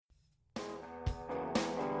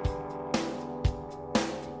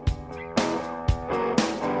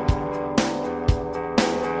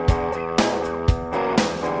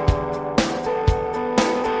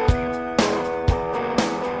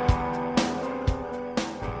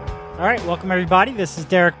All right, welcome everybody. This is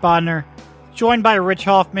Derek Bodner, joined by Rich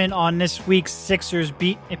Hoffman on this week's Sixers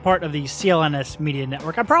Beat, a part of the CLNS Media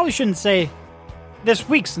Network. I probably shouldn't say this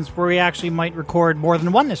week, since we actually might record more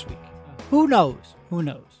than one this week. Who knows? Who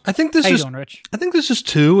knows? I think this How you is doing, Rich? I think this is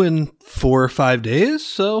 2 in 4 or 5 days.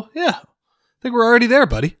 So yeah, I think we're already there,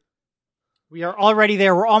 buddy. We are already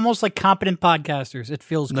there. We're almost like competent podcasters. It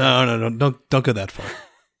feels good. No, don't go that far.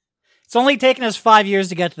 It's only taken us 5 years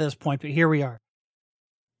to get to this point, but here we are.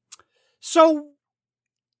 So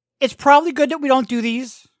it's probably good that we don't do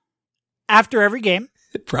these after every game.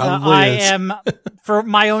 It probably is. For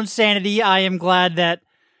my own sanity, I am glad that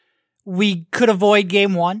we could avoid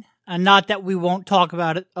game one. And not that we won't talk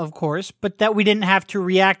about it, of course, but that we didn't have to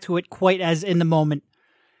react to it quite as in the moment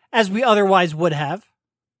as we otherwise would have.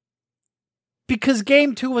 Because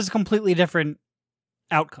game 2 was a completely different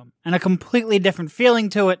outcome and a completely different feeling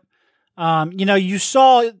to it. You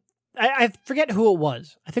saw, I forget who it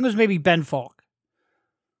was. I think it was maybe Ben Falk.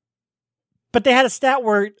 But they had a stat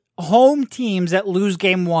where home teams that lose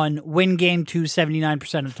game 1 win game 2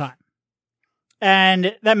 79% of the time.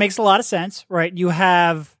 And that makes a lot of sense, right? You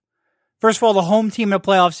have, first of all, the home team in a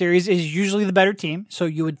playoff series is usually the better team. So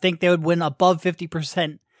you would think they would win above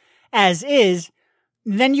 50% as is.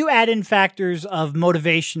 Then you add in factors of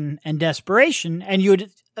motivation and desperation, and you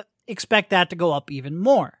would expect that to go up even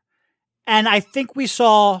more. And I think we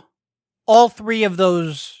saw all 3 of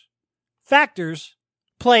those factors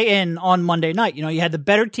play in on Monday night. You had the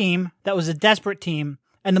better team that was a desperate team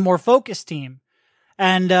and the more focused team.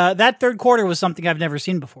 And that third quarter was something I've never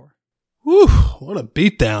seen before. Whew, what a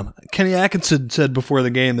beatdown. Kenny Atkinson said before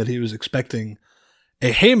the game that he was expecting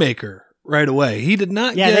a haymaker right away. He did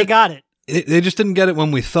not they got it. They just didn't get it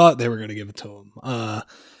when we thought they were going to give it to him. And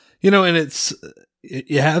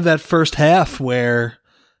you have that first half where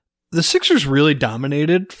the Sixers really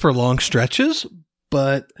dominated for long stretches,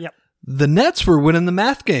 but the Nets were winning the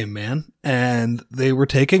math game, man. And they were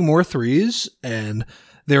taking more threes and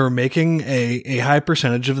they were making a high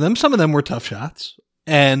percentage of them. Some of them were tough shots.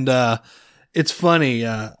 And it's funny.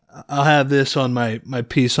 I'll have this on my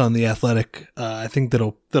piece on The Athletic. I think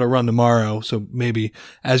that'll run tomorrow. So maybe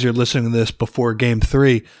as you're listening to this before game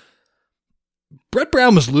 3, Brett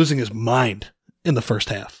Brown was losing his mind in the first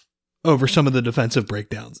half over some of the defensive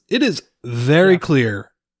breakdowns. It is very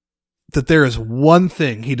clear that there is one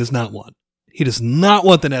thing he does not want. He does not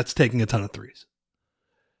want the Nets taking a ton of threes.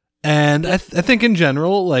 And I think in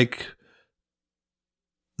general, like,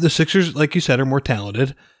 the Sixers, like you said, are more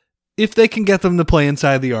talented. If they can get them to play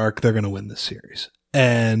inside the arc, they're going to win this series.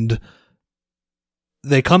 And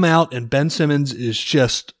they come out, and Ben Simmons is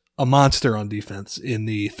just a monster on defense in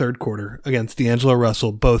the third quarter against D'Angelo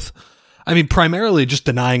Russell, primarily just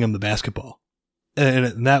denying him the basketball.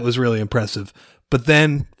 And that was really impressive. But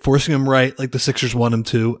then forcing him right, like the Sixers want him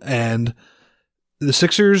to. And the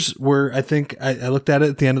Sixers were, I think, I looked at it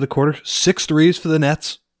at the end of the quarter, 6 threes for the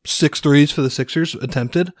Nets, 6 threes for the Sixers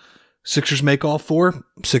attempted. Sixers make all 4.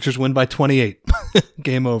 Sixers win by 28.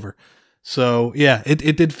 Game over. So yeah,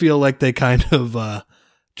 it did feel like they kind of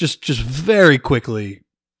just very quickly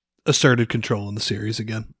asserted control in the series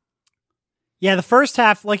again. Yeah, the first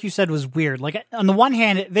half, like you said, was weird. Like, on the one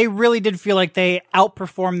hand, they really did feel like they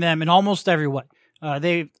outperformed them in almost every way.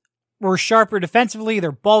 They were sharper defensively.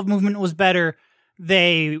 Their ball movement was better.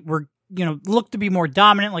 They were, looked to be more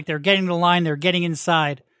dominant. Like, they're getting to the line. They're getting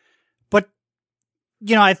inside. But,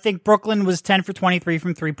 I think Brooklyn was 10 for 23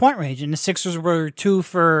 from 3-point range, and the Sixers were 2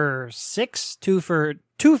 for 6, 2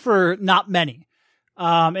 for not many,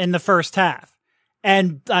 in the first half.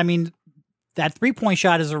 And that 3-point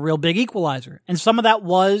shot is a real big equalizer. And some of that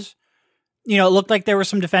was, it looked like there were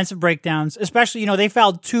some defensive breakdowns, especially, they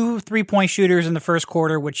fouled 2 3-point shooters in the first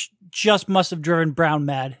quarter, which just must have driven Brown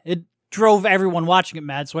mad. It drove everyone watching it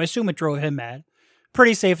mad, so I assume it drove him mad.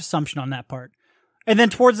 Pretty safe assumption on that part. And then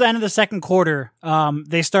towards the end of the second quarter,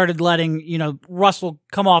 they started letting, Russell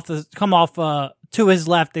come off to his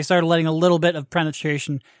left. They started letting a little bit of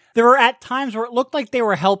penetration. There were at times where it looked like they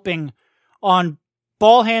were helping on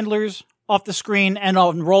ball handlers off the screen and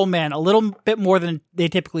on roll man a little bit more than they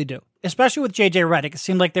typically do, especially with JJ Redick. It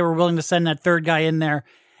seemed like they were willing to send that third guy in there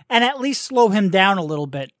and at least slow him down a little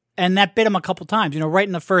bit. And that bit him a couple times. Right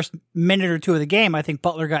in the first minute or 2 of the game, I think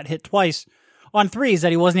Butler got hit twice on threes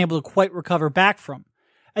that he wasn't able to quite recover back from.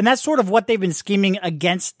 And that's sort of what they've been scheming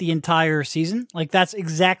against the entire season. Like, that's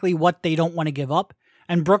exactly what they don't want to give up.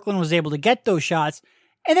 And Brooklyn was able to get those shots.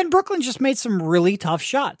 And then Brooklyn just made some really tough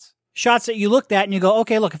shots. Shots that you looked at and you go,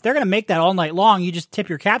 okay, look, if they're going to make that all night long, you just tip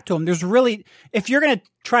your cap to them. If you're going to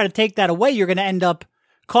try to take that away, you're going to end up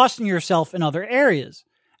costing yourself in other areas.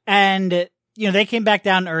 And, they came back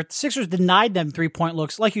down to earth. The Sixers denied them 3-point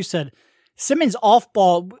looks. Like you said, Simmons off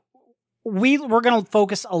ball, we're going to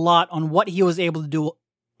focus a lot on what he was able to do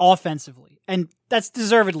offensively. And that's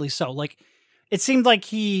deservedly so. Like, it seemed like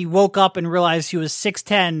he woke up and realized he was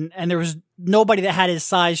 6'10", and there was nobody that had his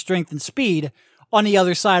size, strength, and speed on the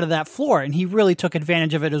other side of that floor. And he really took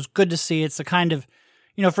advantage of it. It was good to see. It's a kind of,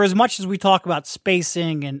 for as much as we talk about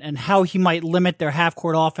spacing and how he might limit their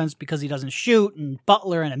half-court offense because he doesn't shoot, and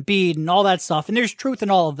Butler and Embiid and all that stuff, and there's truth in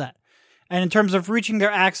all of that. And in terms of reaching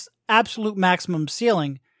their absolute maximum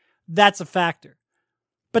ceiling, that's a factor.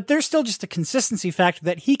 But there's still just a consistency factor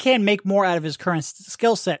that he can make more out of his current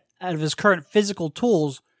skill set, out of his current physical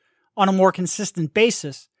tools on a more consistent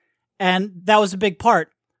basis. And that was a big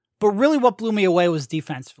part. But really what blew me away was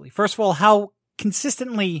defensively. First of all, how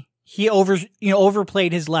consistently he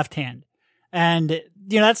overplayed his left hand. And,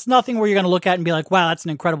 that's nothing where you're going to look at and be like, wow, that's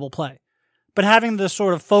an incredible play. But having the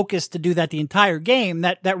sort of focus to do that the entire game,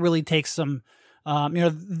 that really takes some,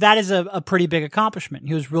 that is a pretty big accomplishment.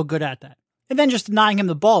 He was real good at that. And then just denying him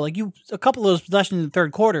the ball. A couple of those possessions in the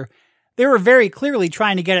third quarter, they were very clearly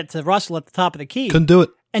trying to get it to Russell at the top of the key. Couldn't do it.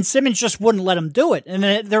 And Simmons just wouldn't let him do it. And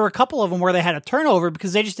then there were a couple of them where they had a turnover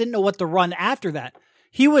because they just didn't know what to run after that.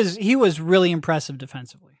 He was really impressive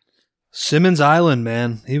defensively. Simmons Island,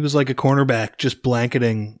 man. He was like a cornerback just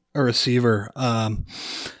blanketing a receiver.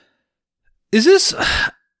 Is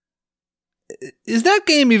that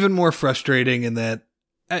game even more frustrating in that,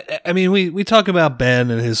 I mean, we talk about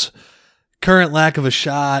Ben and his current lack of a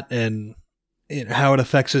shot and how it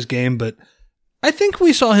affects his game, but I think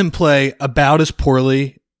we saw him play about as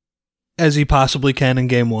poorly as he possibly can in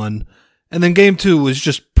game one. And then game two was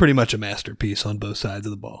just pretty much a masterpiece on both sides of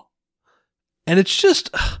the ball. And it's just,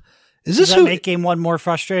 Does that make game one more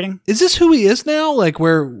frustrating? Is this who he is now? Like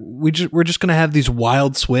where we're just going to have these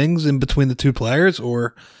wild swings in between the two players?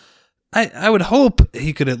 Or I would hope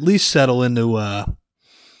he could at least settle into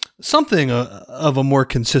something of a more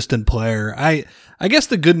consistent player. I guess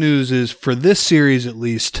the good news is for this series, at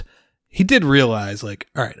least, he did realize, like,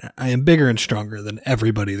 all right, I am bigger and stronger than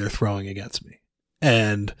everybody they're throwing against me.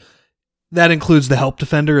 And that includes the help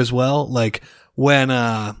defender as well. Like when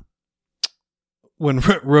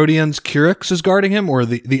Rodions Kurucs is guarding him, or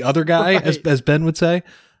the other guy, right, as Ben would say,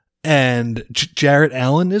 and Jarrett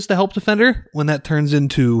Allen is the help defender, when that turns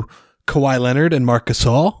into Kawhi Leonard and Marc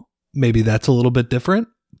Gasol, maybe that's a little bit different.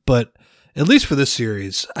 But at least for this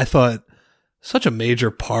series, I thought such a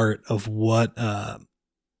major part of what the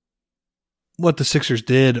Sixers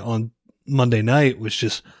did on Monday night was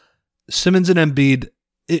just Simmons and Embiid.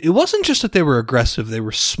 It wasn't just that they were aggressive. They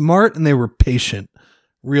were smart and they were patient,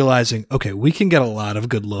 realizing, okay, we can get a lot of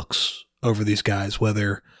good looks over these guys,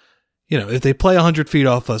 whether, if they play 100 feet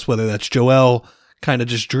off us, whether that's Joel kind of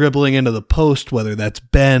just dribbling into the post, whether that's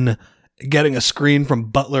Ben getting a screen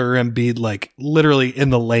from Butler or Embiid, like literally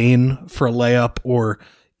in the lane for a layup, or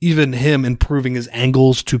even him improving his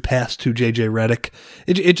angles to pass to JJ Redick.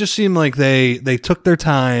 It just seemed like they took their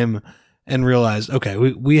time and realized, okay,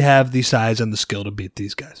 we have the size and the skill to beat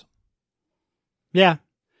these guys. Yeah.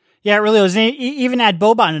 Yeah, it really was. And even add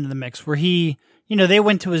Boban into the mix where he, they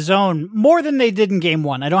went to his zone more than they did in game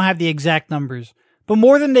one. I don't have the exact numbers, but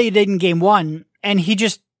more than they did in game one. And he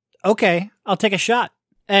just, okay, I'll take a shot.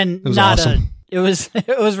 And it was awesome. It was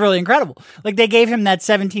really incredible. Like they gave him that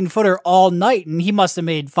 17-footer all night, and he must have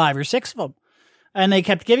made 5 or 6 of them. And they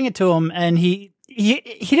kept giving it to him, and he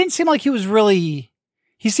didn't seem like he was really.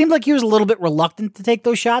 He seemed like he was a little bit reluctant to take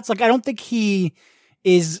those shots. Like I don't think he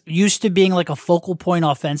is used to being like a focal point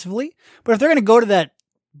offensively. But if they're going to go to that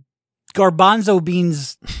garbanzo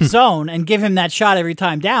beans zone and give him that shot every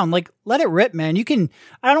time down, like let it rip, man. You can.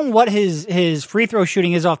 I don't know what his free throw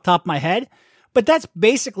shooting is off the top of my head. But that's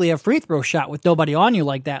basically a free throw shot with nobody on you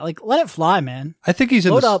like that. Like, let it fly, man. I think he's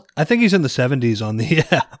in I think he's in the 70s on the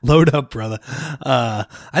load up, brother. I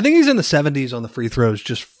think he's in the 70s on the free throws,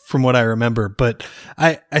 just from what I remember. But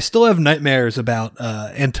I still have nightmares about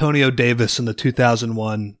Antonio Davis in the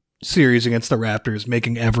 2001 series against the Raptors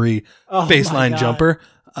making every baseline jumper.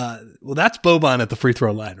 Well, that's Boban at the free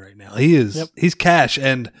throw line right now. He is. Yep. He's cash.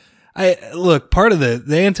 And part of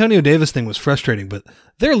the Antonio Davis thing was frustrating, but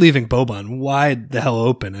they're leaving Boban wide the hell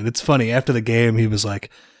open. And it's funny, after the game, he was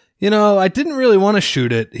like, I didn't really want to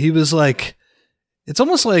shoot it. He was like, it's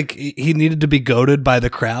almost like he needed to be goaded by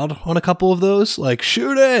the crowd on a couple of those. Like,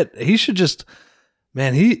 shoot it. He should just,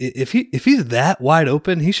 man, if he's that wide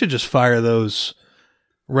open, he should just fire those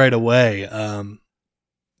right away.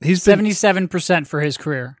 He's 77% for his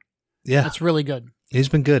career. Yeah. That's really good. He's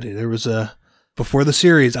been good. There was before the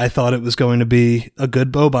series, I thought it was going to be a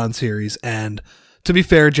good Boban series, and To be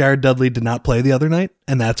fair, Jared Dudley did not play the other night,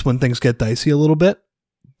 and that's when things get dicey a little bit.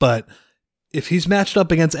 But if he's matched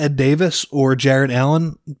up against Ed Davis or Jarrett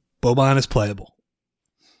Allen, Boban is playable.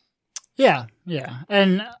 Yeah.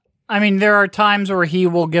 And, I mean, there are times where he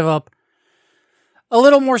will give up a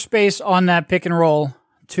little more space on that pick and roll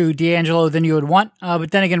to D'Angelo than you would want.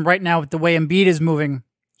 But then again, right now, with the way Embiid is moving,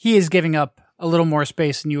 he is giving up a little more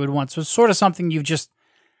space than you would want. So it's sort of something you've just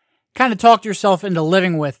kind of talked yourself into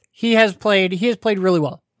living with. He has played really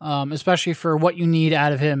well, especially for what you need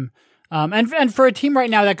out of him. And for a team right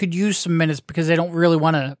now that could use some minutes because they don't really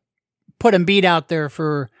want to put Embiid out there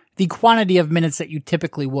for the quantity of minutes that you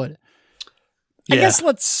typically would. Yeah. I guess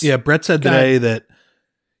let's... Yeah, Brett said today that,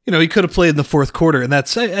 he could have played in the fourth quarter, and I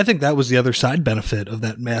think that was the other side benefit of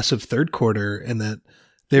that massive third quarter, and that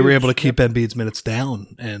they were able to keep Embiid's minutes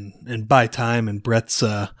down and buy time and Brett's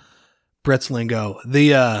lingo.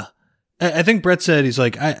 I think Brett said he's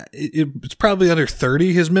like, it's probably under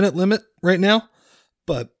 30, his minute limit right now,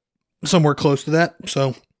 but somewhere close to that.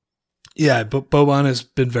 So, yeah, but Boban has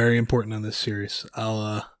been very important in this series.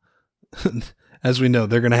 As we know,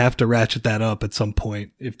 they're going to have to ratchet that up at some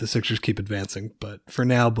point if the Sixers keep advancing. But for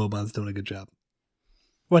now, Boban's doing a good job.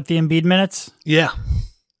 What, the Embiid minutes? Yeah.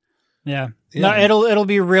 No, it'll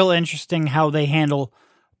be real interesting how they handle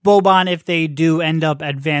Boban if they do end up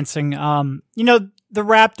advancing. The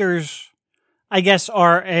Raptors, I guess,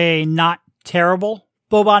 are a not terrible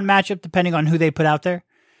Boban matchup depending on who they put out there.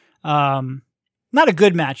 Not a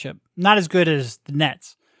good matchup. Not as good as the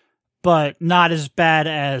Nets, but not as bad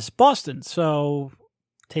as Boston. So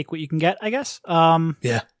take what you can get, I guess.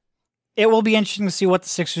 Yeah. It will be interesting to see what the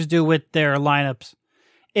Sixers do with their lineups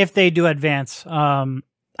if they do advance.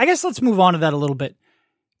 I guess let's move on to that a little bit.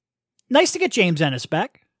 Nice to get James Ennis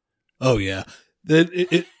back. Oh, yeah.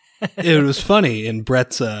 It was funny in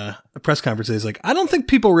Brett's press conference. He's like, I don't think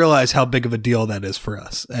people realize how big of a deal that is for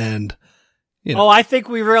us. And, I think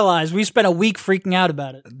we realize. We spent a week freaking out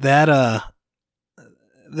about it.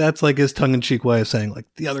 That's like his tongue-in-cheek way of saying, like,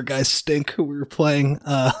 the other guys stink who we were playing.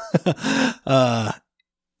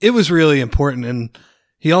 It was really important. And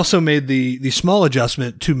he also made the small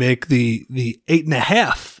adjustment to make the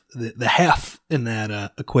 8.5, the half in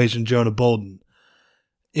that equation, Jonah Bolden,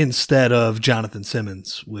 instead of Jonathan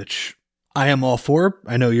Simmons, which I am all for.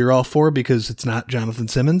 I know you're all for because it's not Jonathan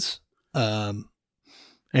Simmons.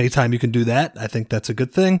 Anytime you can do that, I think that's a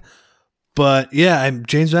good thing. But yeah,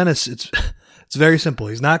 James Ennis, it's very simple.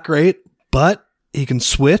 He's not great, but he can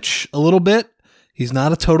switch a little bit. He's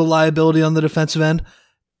not a total liability on the defensive end.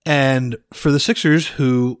 And for the Sixers,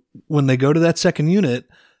 who, when they go to that second unit,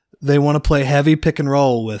 they want to play heavy pick and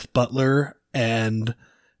roll with Butler and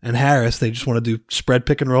Harris. They just want to do spread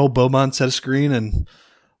pick and roll, Boban set a screen, and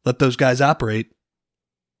let those guys operate.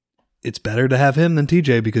 It's better to have him than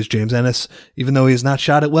TJ because James Ennis, even though he has not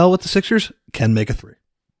shot it well with the Sixers, can make a three.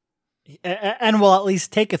 And will at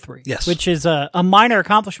least take a three. Yes. Which is a minor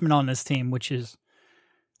accomplishment on this team, which is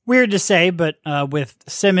weird to say, but with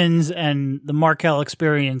Simmons and the Markelle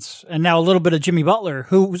experience, and now a little bit of Jimmy Butler,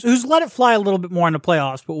 who's let it fly a little bit more in the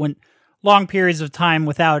playoffs, but went long periods of time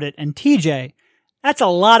without it, and TJ, that's a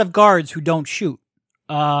lot of guards who don't shoot,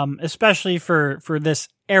 especially for this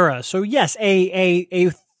era. So yes,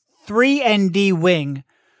 a 3-and-D wing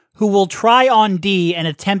who will try on D and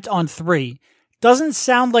attempt on 3 doesn't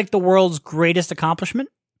sound like the world's greatest accomplishment,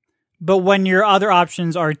 but when your other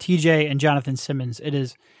options are TJ and Jonathan Simmons,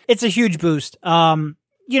 it's a huge boost.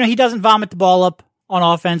 He doesn't vomit the ball up on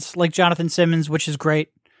offense like Jonathan Simmons, which is great.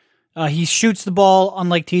 He shoots the ball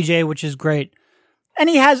unlike TJ, which is great. And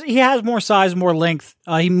he has more size, more length.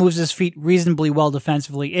 He moves his feet reasonably well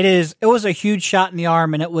defensively. It was a huge shot in the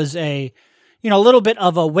arm, and it was a little bit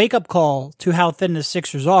of a wake-up call to how thin the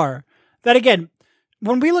Sixers are. That, again,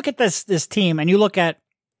 when we look at this team and you look at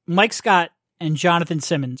Mike Scott and Jonathan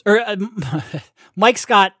Simmons, or Mike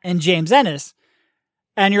Scott and James Ennis,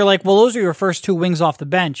 and you're like, well, those are your first 2 wings off the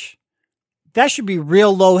bench. That should be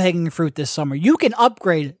real low-hanging fruit this summer. You can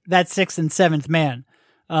upgrade that 6th and 7th man.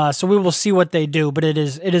 So we will see what they do, but it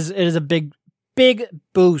is a big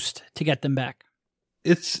boost to get them back.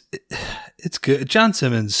 It's good. John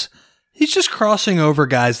Simmons, he's just crossing over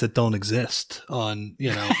guys that don't exist on,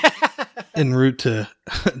 en route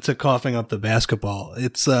to coughing up the basketball.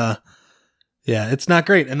 It's it's not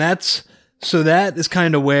great. And that is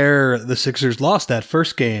kind of where the Sixers lost that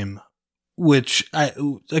first game, which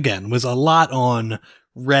was a lot on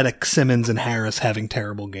Redick, Simmons, and Harris having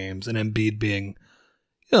terrible games, and Embiid being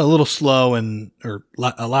a little slow or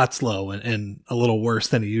a lot slow and a little worse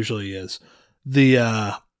than he usually is. They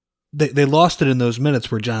lost it in those minutes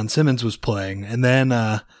where John Simmons was playing, and then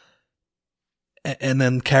And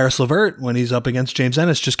then Karis LeVert, when he's up against James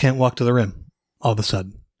Ennis, just can't walk to the rim all of a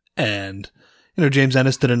sudden. And, James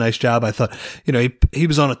Ennis did a nice job. I thought, he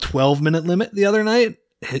was on a 12-minute limit the other night.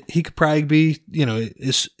 He could probably be,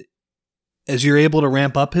 as you're able to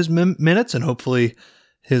ramp up his minutes and hopefully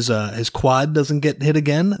his quad doesn't get hit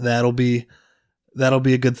again, that'll be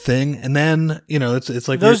a good thing. And then, it's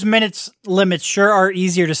like those minutes limits sure are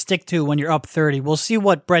easier to stick to when you're up 30. We'll see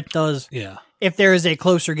what Brett does. Yeah. If there is a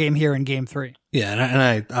closer game here in game 3. Yeah. And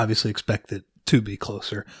I obviously expect it to be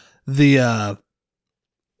closer.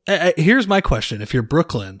 Here's my question. If you're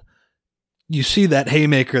Brooklyn, you see that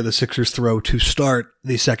haymaker the Sixers throw to start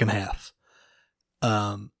the second half.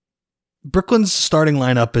 Brooklyn's starting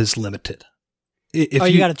lineup is limited.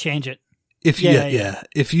 You got to change it.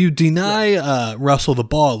 If you deny Russell the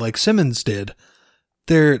ball like Simmons did,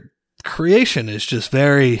 their creation is just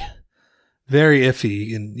very, very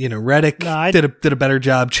iffy. And Redick did a better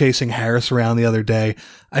job chasing Harris around the other day.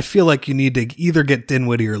 I feel like you need to either get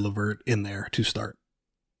Dinwiddie or LeVert in there to start.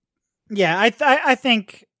 Yeah, I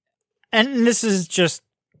think, and this is just,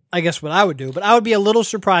 I guess, what I would do, but I would be a little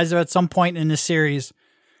surprised if at some point in this series,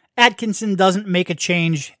 Atkinson doesn't make a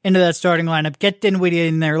change into that starting lineup. Get Dinwiddie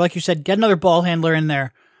in there. Like you said, get another ball handler in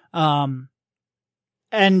there. And,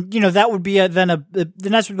 that would be the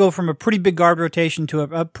Nets would go from a pretty big guard rotation to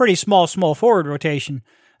a pretty small forward rotation,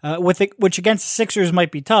 which against the Sixers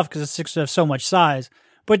might be tough because the Sixers have so much size.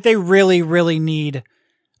 But they really, really need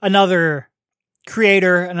another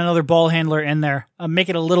creator and another ball handler in there. Make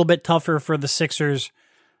it a little bit tougher for the Sixers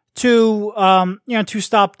to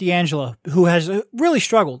stop D'Angelo, who has really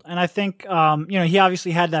struggled. And I think, he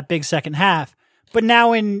obviously had that big second half, but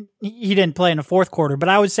now he didn't play in the fourth quarter, but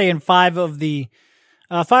I would say in 5 of the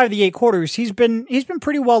 8 quarters, he's been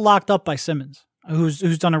pretty well locked up by Simmons, who's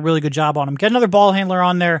done a really good job on him. Get another ball handler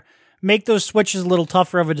on there, make those switches a little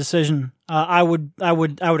tougher of a decision. I would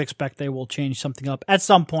expect they will change something up at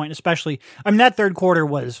some point, especially, that third quarter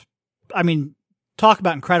was, talk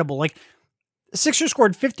about incredible. Like, the Sixers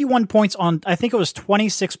scored 51 points on, I think it was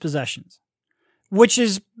 26 possessions, which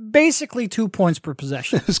is basically 2 points per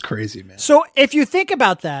possession. It's crazy, man. So if you think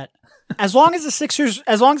about that, as long as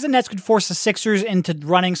the Nets could force the Sixers into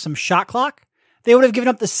running some shot clock, they would have given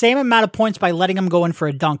up the same amount of points by letting them go in for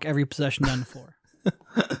a dunk every possession down the floor.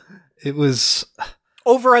 It was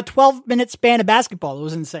over a 12-minute span of basketball. It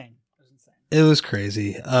was insane. It was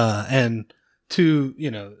crazy. And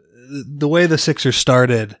the way the Sixers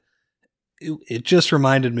started, it just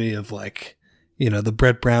reminded me of the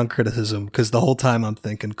Brett Brown criticism, because the whole time I'm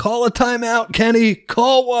thinking, call a timeout, Kenny,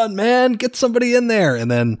 call one, man, get somebody in there. And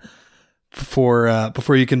then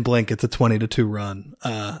before you can blink, it's a 20-2 run.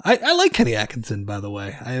 I like Kenny Atkinson, by the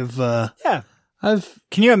way.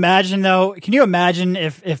 Can you imagine though? Can you imagine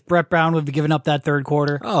if Brett Brown would be giving up that third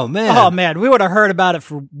quarter? Oh man, we would have heard about it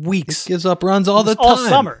for weeks. He gives up runs all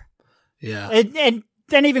summer. Yeah, and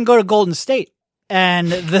then even go to Golden State.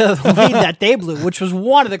 And the lead that they blew, which was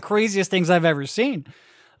one of the craziest things I've ever seen.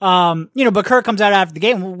 But Kerr comes out after the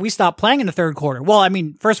game. We stopped playing in the third quarter. Well,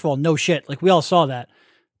 first of all, no shit. We all saw that.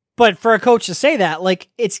 But for a coach to say that,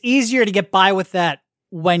 it's easier to get by with that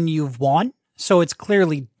when you've won. So it's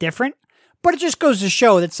clearly different. But it just goes to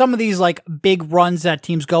show that some of these big runs that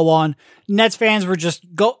teams go on, Nets fans were just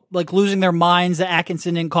losing their minds that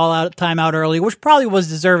Atkinson didn't call out timeout early, which probably was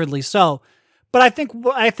deservedly so. But I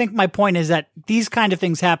think my point is that these kind of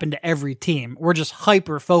things happen to every team. We're just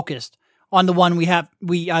hyper focused on the one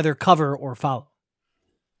we either cover or follow.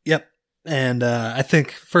 Yep. And I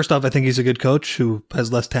think first off, I think he's a good coach who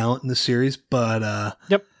has less talent in this series. But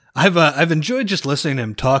yep, I've enjoyed just listening to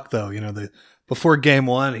him talk though. Before game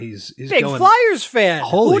 1, he's big going, Flyers fan.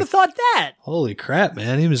 Who would have thought that? Holy crap,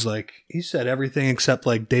 man! He said everything except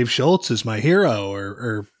Dave Schultz is my hero,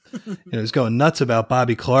 or he's going nuts about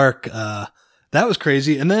Bobby Clark. That was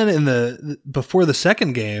crazy. And then before the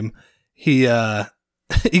second game, he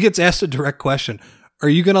gets asked a direct question. Are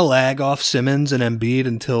you going to lag off Simmons and Embiid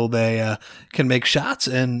until they can make shots?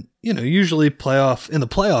 And, usually in the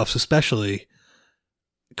playoffs, especially,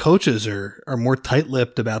 coaches are more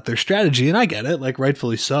tight-lipped about their strategy. And I get it,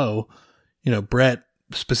 rightfully so. Brett,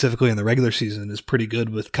 specifically in the regular season, is pretty good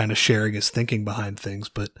with kind of sharing his thinking behind things,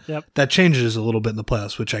 but that changes a little bit in the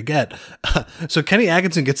playoffs, which I get. So Kenny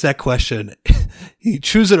Atkinson gets that question. He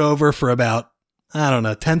chews it over for about,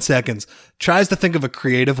 10 seconds, tries to think of a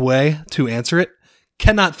creative way to answer it,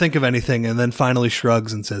 cannot think of anything, and then finally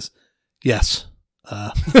shrugs and says, yes.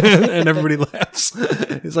 And everybody laughs.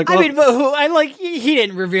 He's like, he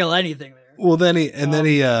didn't reveal anything there. Well, then he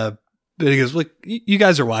goes, you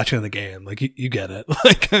guys are watching the game. You get it.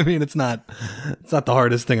 It's not the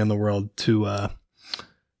hardest thing in the world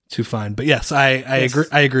too fine. But yes, I agree.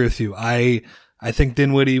 I agree with you. I think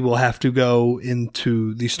Dinwiddie will have to go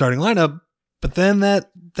into the starting lineup, but then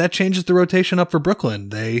that changes the rotation up for Brooklyn.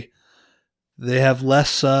 They have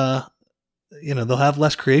less, they'll have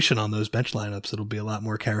less creation on those bench lineups. It'll be a lot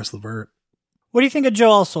more Karis LeVert. What do you think of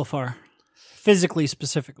Joel so far, physically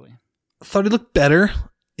specifically? I thought he looked better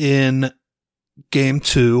in game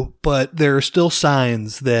 2, but there are still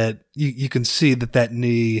signs that you can see that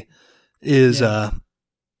knee is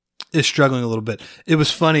struggling a little bit. It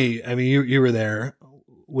was funny. I mean, you were there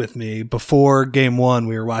with me before game 1.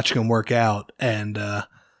 We were watching him work out, and a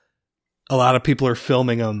lot of people are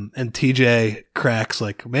filming him. And TJ cracks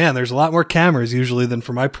like, "Man, there's a lot more cameras usually than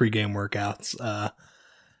for my pregame workouts."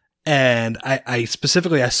 And I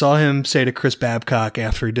specifically, I saw him say to Chris Babcock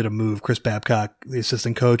after he did a move. Chris Babcock, the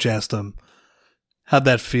assistant coach, asked him, "How'd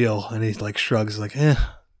that feel?" And he like shrugs, like,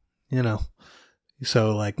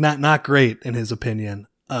 So like not great in his opinion.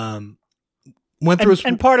 And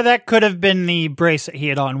part of that could have been the brace that he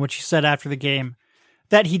had on, which he said after the game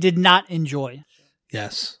that he did not enjoy.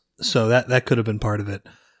 Yes. So that could have been part of it.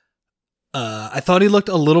 I thought he looked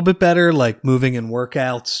a little bit better, like moving in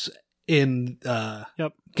workouts in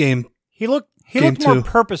game. He looked more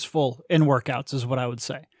purposeful in workouts, is what I would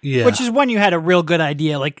say. Yeah. Which is when you had a real good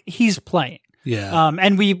idea, like he's playing. Yeah.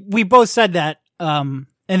 And we both said that. And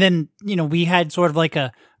then, we had sort of like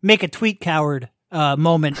a make a tweet coward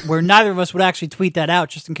moment where neither of us would actually tweet that out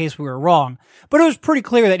just in case we were wrong. But it was pretty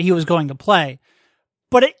clear that he was going to play.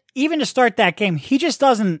 But even to start that game, he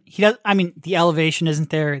doesn't, the elevation isn't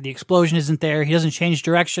there. The explosion isn't there. He doesn't change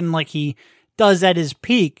direction like he does at his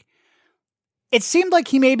peak. It seemed like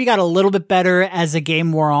he maybe got a little bit better as the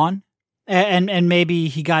game wore on. And maybe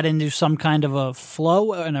he got into some kind of a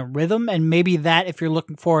flow and a rhythm. And maybe that, if you're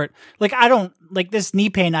looking for it, this knee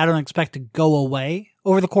pain, I don't expect to go away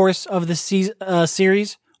over the course of the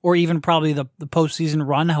series, or even probably the postseason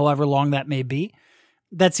run, however long that may be.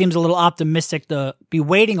 That seems a little optimistic to be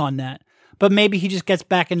waiting on that. But maybe he just gets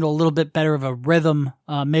back into a little bit better of a rhythm.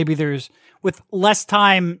 Maybe there's, with less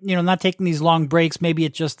time, not taking these long breaks, maybe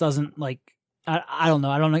it just doesn't I don't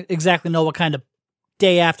know. I don't exactly know what kind of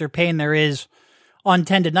day after pain there is on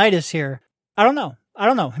tendonitis here. I don't know.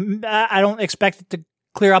 I don't expect it to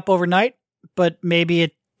clear up overnight, but maybe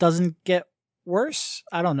it doesn't get worse.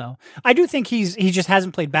 I don't know. I do think he just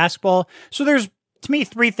hasn't played basketball. So there's, to me,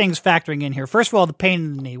 3 things factoring in here. First of all, the pain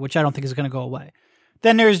in the knee, which I don't think is going to go away.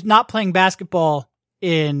 Then there's not playing basketball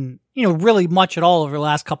in, really much at all over the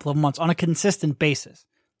last couple of months on a consistent basis.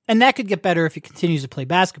 And that could get better if he continues to play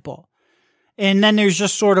basketball. And then there's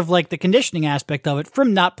just sort of like the conditioning aspect of it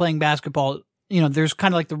from not playing basketball. There's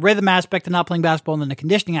kind of like the rhythm aspect of not playing basketball and then the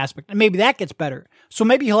conditioning aspect. And maybe that gets better. So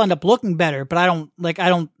maybe he'll end up looking better, but I don't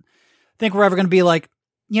think we're ever going to be like,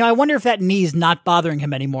 I wonder if that knee's not bothering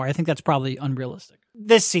him anymore. I think that's probably unrealistic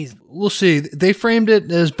this season. We'll see. They framed it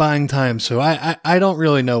as buying time, so I don't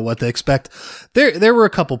really know what to expect. There were a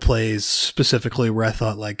couple plays specifically where I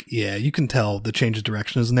thought you can tell the change of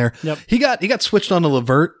direction isn't there. Yep. He got switched on to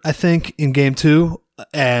LeVert, I think, in game 2,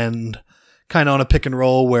 and kind of on a pick and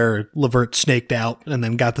roll where LeVert snaked out and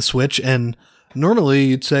then got the switch. And normally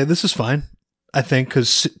you'd say this is fine, I think,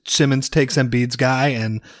 because Simmons takes Embiid's guy,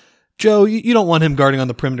 and Joe, you don't want him guarding on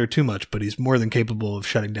the perimeter too much, but he's more than capable of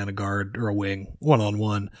shutting down a guard or a wing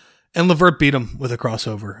one-on-one. And LeVert beat him with a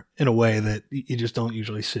crossover in a way that you just don't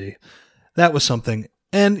usually see. That was something.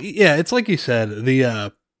 And yeah, it's like you said,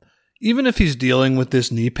 even if he's dealing with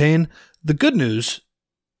this knee pain, the good news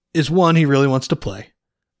is, 1, he really wants to play.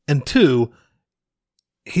 And 2,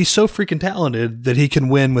 he's so freaking talented that he can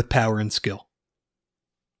win with power and skill.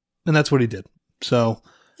 And that's what he did. So,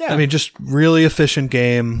 yeah. I mean, just really efficient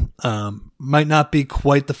game. Might not be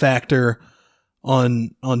quite the factor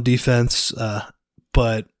on defense,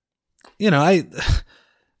 but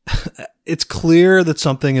it's clear that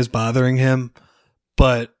something is bothering him.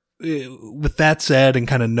 But with that said, and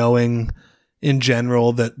kind of knowing in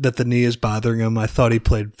general that the knee is bothering him, I thought he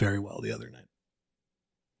played very well the other night.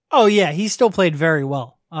 Oh yeah, he still played very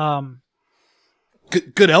well.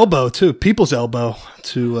 Good elbow too, people's elbow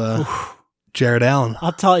to. Jared Allen.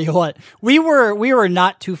 I'll tell you what, we were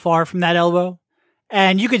not too far from that elbow,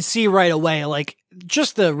 and you could see right away,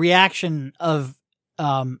 just the reaction of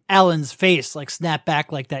Allen's face, snap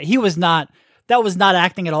back like that. That was not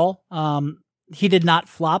acting at all. He did not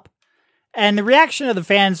flop, and the reaction of the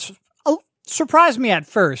fans surprised me at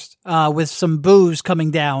first, with some boos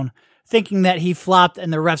coming down, thinking that he flopped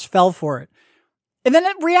and the refs fell for it, and then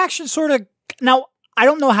that reaction sort of. Now I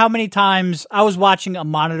don't know how many times I was watching a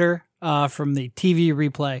monitor. From the TV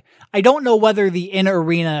replay. I don't know whether the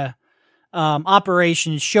in-arena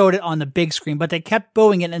operation, showed it on the big screen, but they kept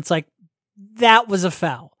booing it, and it's like, that was a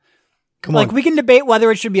foul. Come on. Like, we can debate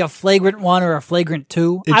whether it should be a flagrant 1 or a flagrant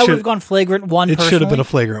 2. I would have gone flagrant 1 It personally. should have been a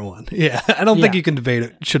flagrant 1. Yeah, I don't think you can debate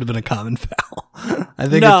it. It should have been a common foul. I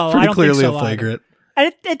think it's pretty clearly a flagrant.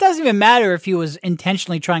 And it doesn't even matter if he was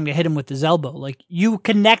intentionally trying to hit him with his elbow. Like, you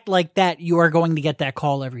connect like that, you are going to get that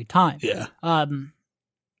call every time. Yeah.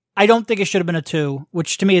 I don't think it should have been a 2,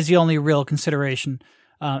 which to me is the only real consideration.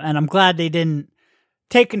 And I'm glad they didn't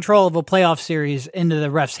take control of a playoff series into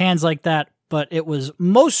the ref's hands like that. But it was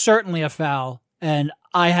most certainly a foul, and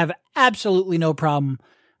I have absolutely no problem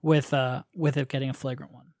with it getting a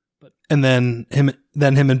flagrant 1. But and then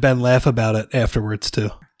him and Ben laugh about it afterwards too.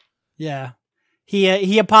 Yeah,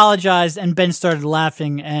 he apologized, and Ben started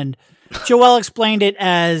laughing, and Joel explained it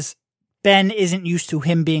as Ben isn't used to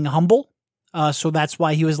him being humble, so that's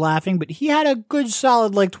why he was laughing. But he had a good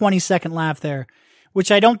solid 20-second laugh there,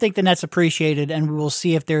 which I don't think the Nets appreciated, and we will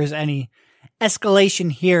see if there is any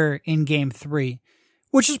escalation here in Game 3,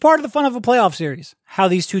 which is part of the fun of a playoff series, how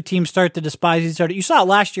these two teams start to despise each other. You saw it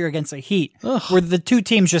last year against the Heat, where the two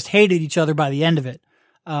teams just hated each other by the end of it.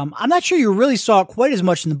 I'm not sure you really saw it quite as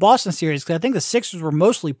much in the Boston series, because I think the Sixers were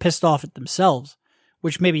mostly pissed off at themselves,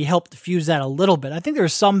 which maybe helped diffuse that a little bit. I think there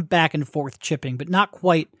was some back and forth chipping, but not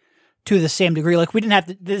quite to the same degree. Like,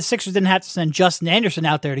 the Sixers didn't have to send Justin Anderson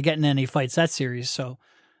out there to get in any fights that series, so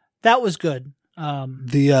that was good.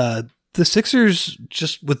 The Sixers,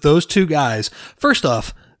 just with those two guys, first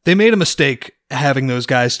off, they made a mistake having those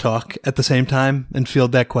guys talk at the same time and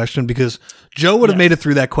field that question, because Joe would have made it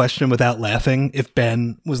through that question without laughing if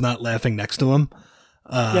Ben was not laughing next to him.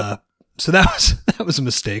 So that was a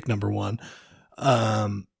mistake, number one.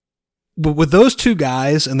 But with those two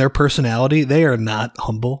guys and their personality, they are not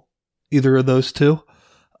humble, either of those two,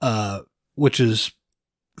 which is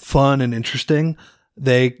fun and interesting.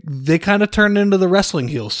 They kind of turn into the wrestling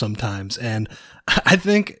heels sometimes. And I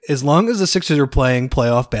think as long as the Sixers are playing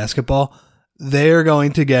playoff basketball, they're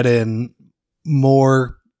going to get in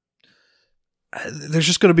more. There's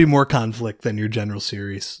just going to be more conflict than your general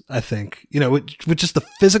series, I think. With just the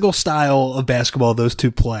physical style of basketball those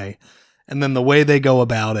two play, and then the way they go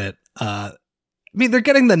about it. They're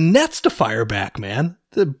getting the Nets to fire back, man.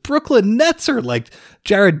 The Brooklyn Nets are like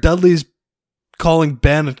Jared Dudley's calling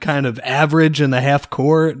Ben kind of average in the half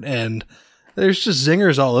court, and there's just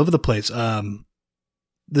zingers all over the place.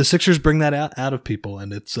 The Sixers bring that out of people,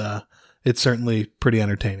 and it's certainly pretty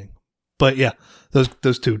entertaining. But yeah,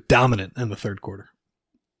 those two dominant in the third quarter.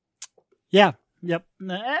 Yeah, yep,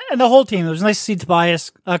 and the whole team. It was nice to see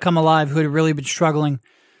Tobias come alive, who had really been struggling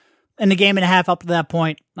in the game and a half up to that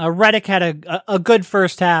point. Redick had a good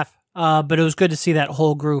first half, but it was good to see that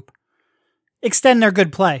whole group extend their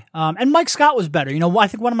good play. And Mike Scott was better. I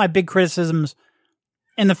think one of my big criticisms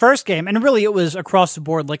in the first game, and really it was across the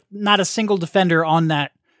board, like not a single defender on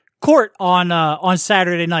that court on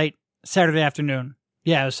Saturday afternoon.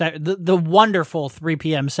 Yeah, it was the wonderful 3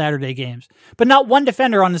 p.m. Saturday games. But not one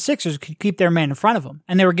defender on the Sixers could keep their man in front of them.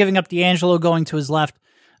 And they were giving up D'Angelo going to his left.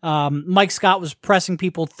 Mike Scott was pressing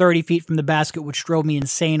people 30 feet from the basket, which drove me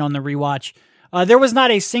insane on the rewatch. There was not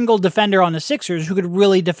a single defender on the Sixers who could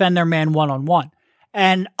really defend their man one-on-one.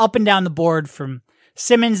 And up and down the board, from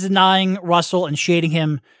Simmons denying Russell and shading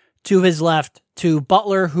him to his left, to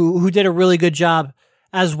Butler, who did a really good job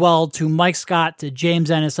as well, to Mike Scott, to James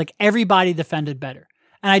Ennis, like everybody defended better.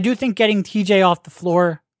 And I do think getting TJ off the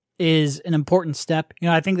floor is an important step.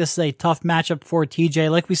 I think this is a tough matchup for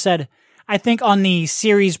TJ. Like we said, I think on the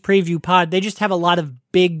series preview pod, they just have a lot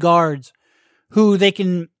of big guards who they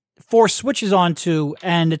can force switches onto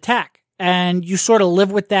and attack. And you sort of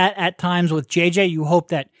live with that at times with JJ. You hope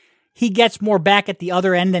that he gets more back at the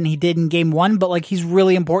other end than he did in game one, but he's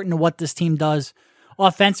really important to what this team does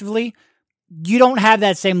offensively. You don't have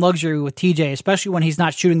that same luxury with TJ, especially when he's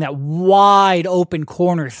not shooting that wide open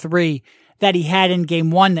corner three that he had in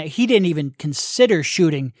game one that he didn't even consider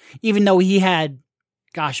shooting, even though he had,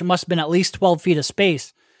 it must have been at least 12 feet of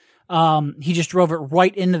space. He just drove it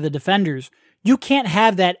right into the defenders. You can't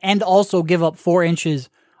have that and also give up 4 inches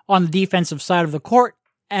on the defensive side of the court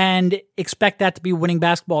and expect that to be winning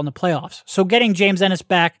basketball in the playoffs. So getting James Ennis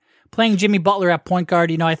back, playing Jimmy Butler at point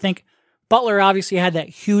guard, I think Butler obviously had that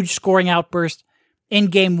huge scoring outburst in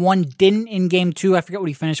game one, didn't in game two. I forget what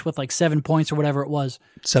he finished with, 7 points or whatever it was.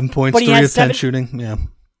 7 points, 3 of 10 shooting. Yeah.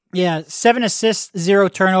 Yeah, 7 assists, 0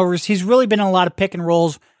 turnovers. He's really been in a lot of pick and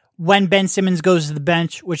rolls when Ben Simmons goes to the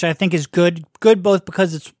bench, which I think is good. Good both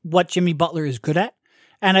because it's what Jimmy Butler is good at.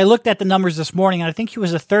 And I looked at the numbers this morning, and I think he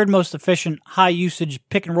was the third most efficient high-usage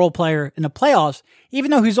pick-and-roll player in the playoffs,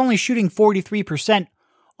 even though he's only shooting 43%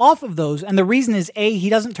 off of those. And the reason is, A, he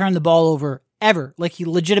doesn't turn the ball over ever. Like, he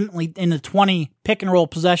legitimately, in the 20 pick and roll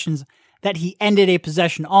possessions that he ended a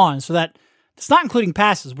possession on. So that's not including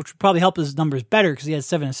passes, which would probably help his numbers better because he had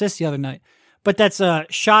 7 assists the other night. But that's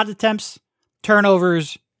shot attempts,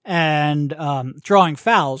 turnovers, and drawing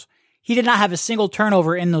fouls. He did not have a single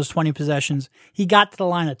turnover in those 20 possessions. He got to the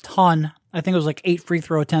line a ton. I think it was like 8 free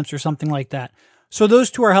throw attempts or something like that. So those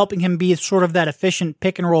two are helping him be sort of that efficient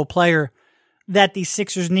pick and roll player that the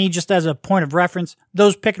Sixers need. Just as a point of reference,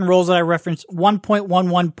 those pick and rolls that I referenced,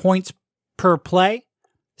 1.11 points per play.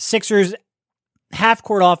 Sixers half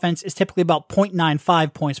court offense is typically about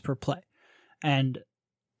 0.95 points per play. And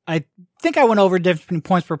I think I went over the difference between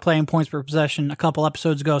points per play and points per possession a couple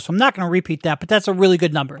episodes ago, so I'm not going to repeat that, but that's a really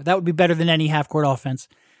good number. That would be better than any half-court offense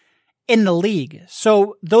in the league.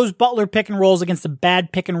 So those Butler pick and rolls against a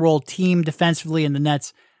bad pick and roll team defensively in the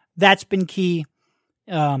Nets, that's been key.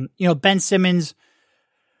 Ben Simmons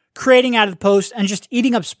creating out of the post and just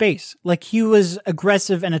eating up space. Like, he was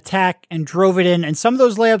aggressive and attack and drove it in. And some of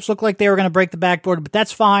those layups looked like they were going to break the backboard, but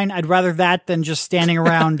that's fine. I'd rather that than just standing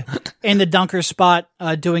around in the dunker spot,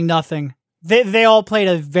 doing nothing. They all played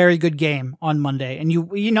a very good game on Monday.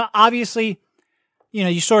 And obviously,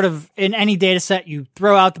 you sort of, in any data set, you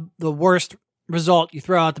throw out the worst result, you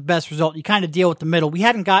throw out the best result, you kind of deal with the middle. We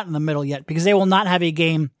haven't gotten the middle yet because they will not have a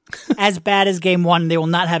game as bad as game 1. They will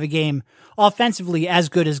not have a game offensively as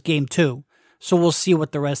good as game 2. So we'll see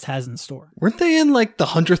what the rest has in store. Weren't they in like the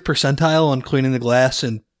 100th percentile on cleaning the glass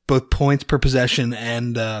in both points per possession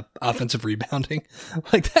and offensive rebounding?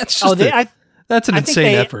 Like, that's just that's an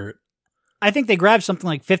insane effort. I think they grabbed something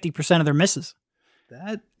like 50% of their misses.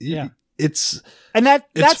 It's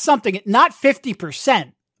something, not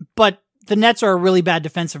 50%, but the Nets are a really bad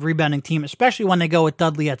defensive rebounding team, especially when they go with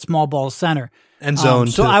Dudley at small ball center and zone.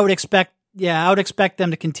 So I would expect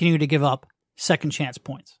them to continue to give up second chance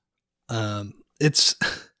points. It's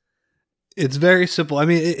very simple. I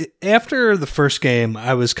mean, after the first game,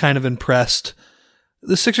 I was kind of impressed.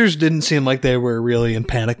 The Sixers didn't seem like they were really in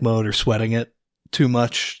panic mode or sweating it too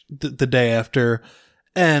much the day after.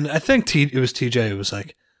 And I think it was TJ who was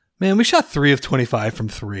like, man, we shot 3 of 25 from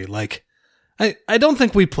 3. Like, I don't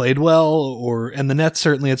think we played well, and the Nets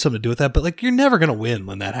certainly had something to do with that, but like, you're never going to win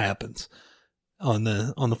when that happens. On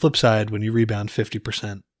the flip side, when you rebound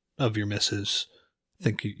 50% of your misses, I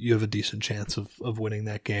think you have a decent chance of winning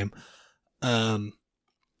that game.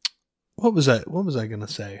 What was I going to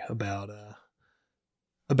say about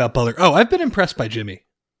Butler? Oh, I've been impressed by Jimmy.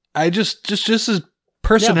 I just his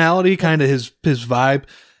personality, kind of his vibe.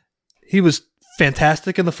 He was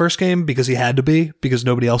fantastic in the first game because he had to be, because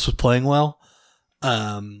nobody else was playing well.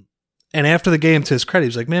 And after the game, to his credit, he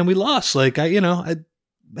was like, man, we lost. Like, I'm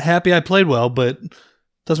happy I played well, but it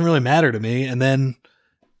doesn't really matter to me. And then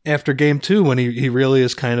after game 2, when he really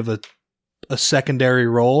is kind of a secondary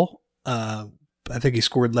role, I think he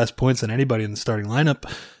scored less points than anybody in the starting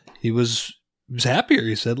lineup. He was happier.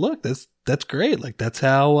 He said, look, that's great. Like, that's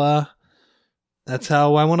how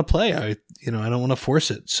I want to play. I don't want to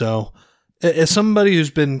force it. So, as somebody who's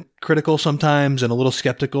been critical sometimes and a little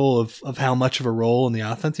skeptical of how much of a role in the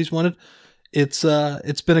offense he's wanted, it's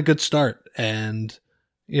been a good start. And,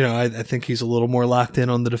 I think he's a little more locked in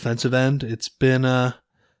on the defensive end. It's been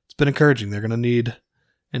encouraging. They're going to need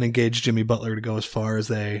an engaged Jimmy Butler to go as far as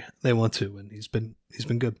they want to. And he's been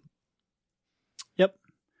good. Yep.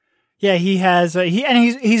 Yeah, he has.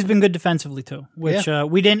 He's been good defensively too, which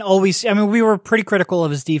we didn't always. I mean, we were pretty critical of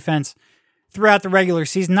his defense throughout the regular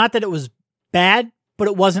season. Not that it was bad, but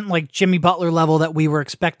it wasn't like Jimmy Butler level that we were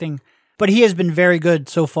expecting. But he has been very good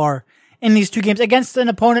so far in these 2 games against an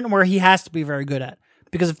opponent where he has to be very good at.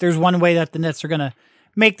 Because if there's one way that the Nets are going to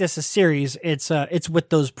make this a series, it's with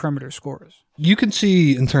those perimeter scorers. You can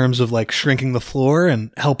see in terms of like shrinking the floor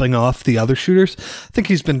and helping off the other shooters. I think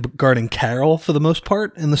he's been guarding Carroll for the most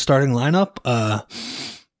part in the starting lineup.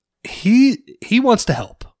 He wants to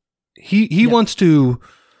help. He wants to.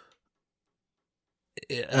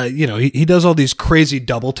 He does all these crazy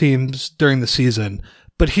double teams during the season,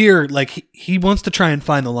 but here, like, he wants to try and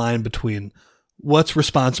find the line between what's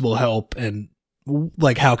responsible help and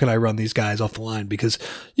like, how can I run these guys off the line? Because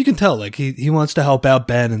you can tell, like, he wants to help out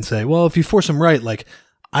Ben and say, well, if you force him right, like,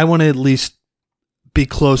 I want to at least be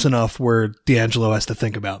close enough where D'Angelo has to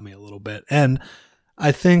think about me a little bit. And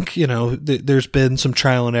I think, there's been some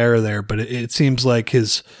trial and error there, but it seems like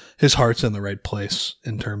his heart's in the right place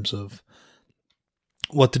in terms of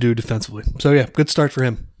what to do defensively. So yeah, good start for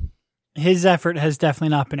him. His effort has definitely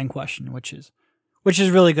not been in question, which is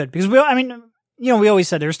really good, because we always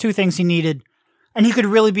said there's 2 things he needed, and he could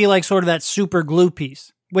really be like sort of that super glue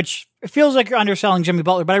piece which it feels like you're underselling Jimmy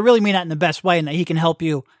Butler, but I really mean that in the best way, and that he can help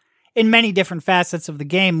you in many different facets of the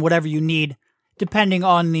game, whatever you need, depending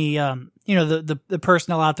on the the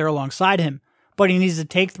personnel out there alongside him. But he needs to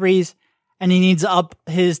take threes, and he needs to up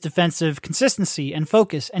his defensive consistency and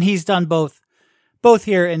focus, and he's done both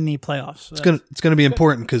here in the playoffs. So it's gonna be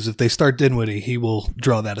important, because if they start Dinwiddie, he will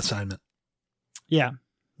draw that assignment. Yeah,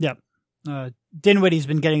 yep. Dinwiddie's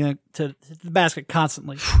been getting to the basket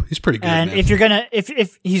constantly. He's pretty good. And man. if you're gonna,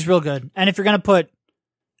 if he's real good, and if you're gonna put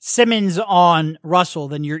Simmons on Russell,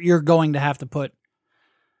 then you're going to have to put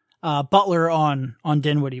Butler on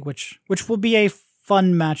Dinwiddie, which will be a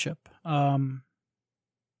fun matchup. All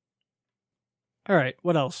right,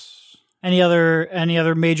 what else? Any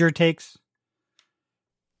other major takes?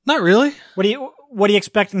 Not really. What are you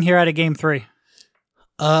expecting here out of Game 3?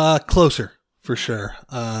 Closer for sure.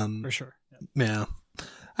 For sure. Yeah.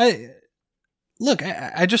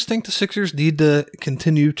 I just think the Sixers need to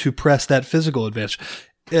continue to press that physical advantage.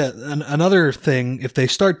 Yeah, another thing, if they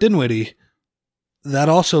start Dinwiddie, that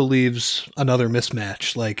also leaves another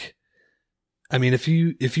mismatch. Like, I mean, if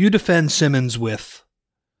you defend Simmons with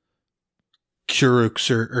Kurucs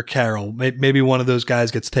or Carroll, maybe one of those guys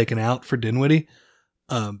gets taken out for Dinwiddie.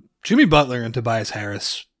 Jimmy Butler and Tobias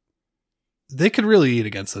Harris, they could really eat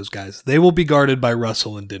against those guys. They will be guarded by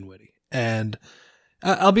Russell and Dinwiddie. And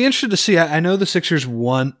I'll be interested to see. I know the Sixers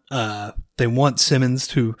want Simmons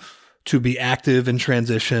to be active in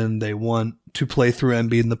transition. They want to play through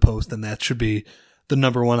Embiid in the post, and that should be the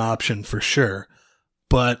number one option for sure.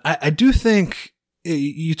 But I do think,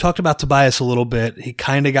 you talked about Tobias a little bit. He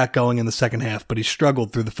kind of got going in the second half, but he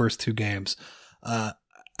struggled through the first two games. I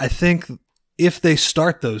think if they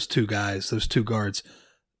start those two guys, those two guards,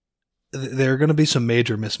 there are going to be some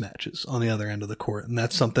major mismatches on the other end of the court, and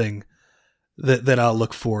that's something that I'll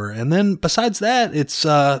look for. And then besides that, it's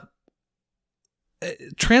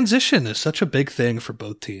transition is such a big thing for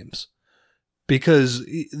both teams, because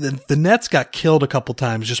the Nets got killed a couple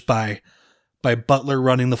times just by Butler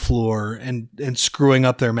running the floor and screwing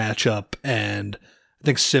up their matchup, and I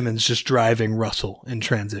think Simmons just driving Russell in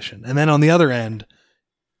transition. And then on the other end,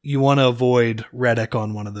 you want to avoid Redick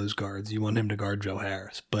on one of those guards. You want him to guard Joe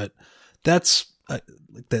Harris, but that's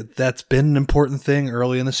been an important thing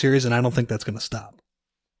early in the series, and I don't think that's going to stop.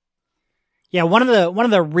 Yeah, one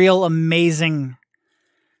of the real amazing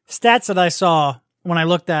stats that I saw when I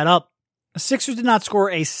looked that up, the Sixers did not score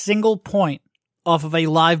a single point off of a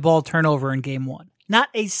live ball turnover in Game 1. Not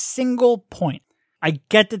a single point. I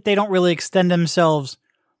get that they don't really extend themselves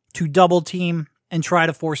to double team and try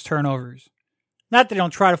to force turnovers. Not that they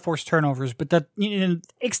don't try to force turnovers, but that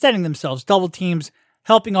extending themselves, double teams,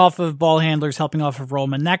 helping off of ball handlers, helping off of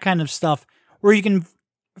rollmen, that kind of stuff where you can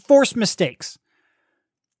force mistakes,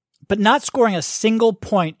 but not scoring a single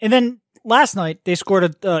point. And then last night, they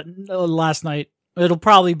scored last night. It'll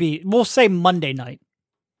probably be, we'll say Monday night.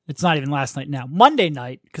 It's not even last night now. Monday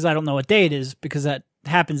night, because I don't know what day it is, because that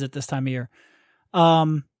happens at this time of year.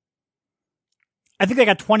 I think they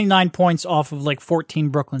got 29 points off of like 14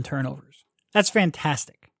 Brooklyn turnovers. That's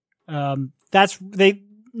fantastic. Not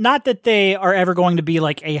that they are ever going to be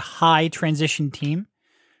like a high transition team,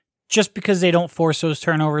 just because they don't force those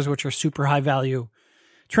turnovers, which are super high value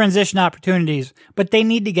transition opportunities, but they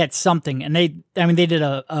need to get something. And they did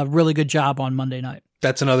a really good job on Monday night.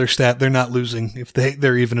 That's another stat. They're not losing if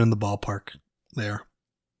they're even in the ballpark there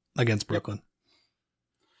against Brooklyn. Yep.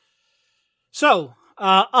 So,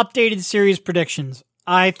 updated series predictions.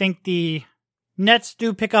 I think the Nets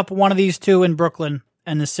do pick up one of these two in Brooklyn,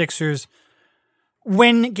 and the Sixers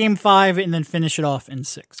win Game 5 and then finish it off in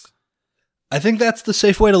 6. I think that's the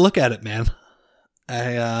safe way to look at it, man.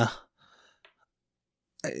 I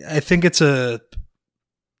think it's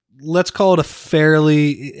let's call it a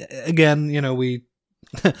fairly, again,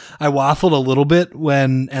 I waffled a little bit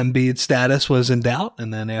when Embiid's status was in doubt,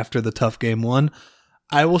 and then after the tough Game 1,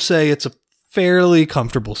 I will say it's a fairly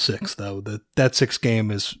comfortable 6, though. That 6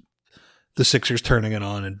 game is the Sixers turning it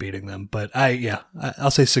on and beating them. But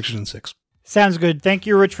I'll say Sixers in 6. Sounds good. Thank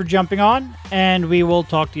you, Rich, for jumping on, and we will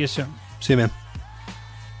talk to you soon. See you, man.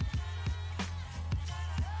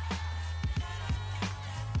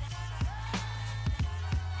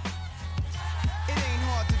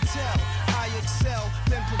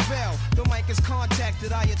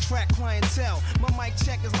 Contacted, I attract clientele. My mic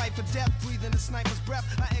check is life or death, breathing the sniper's breath.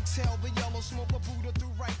 I exhale the yellow smoke of Buddha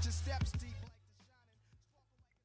through righteous steps.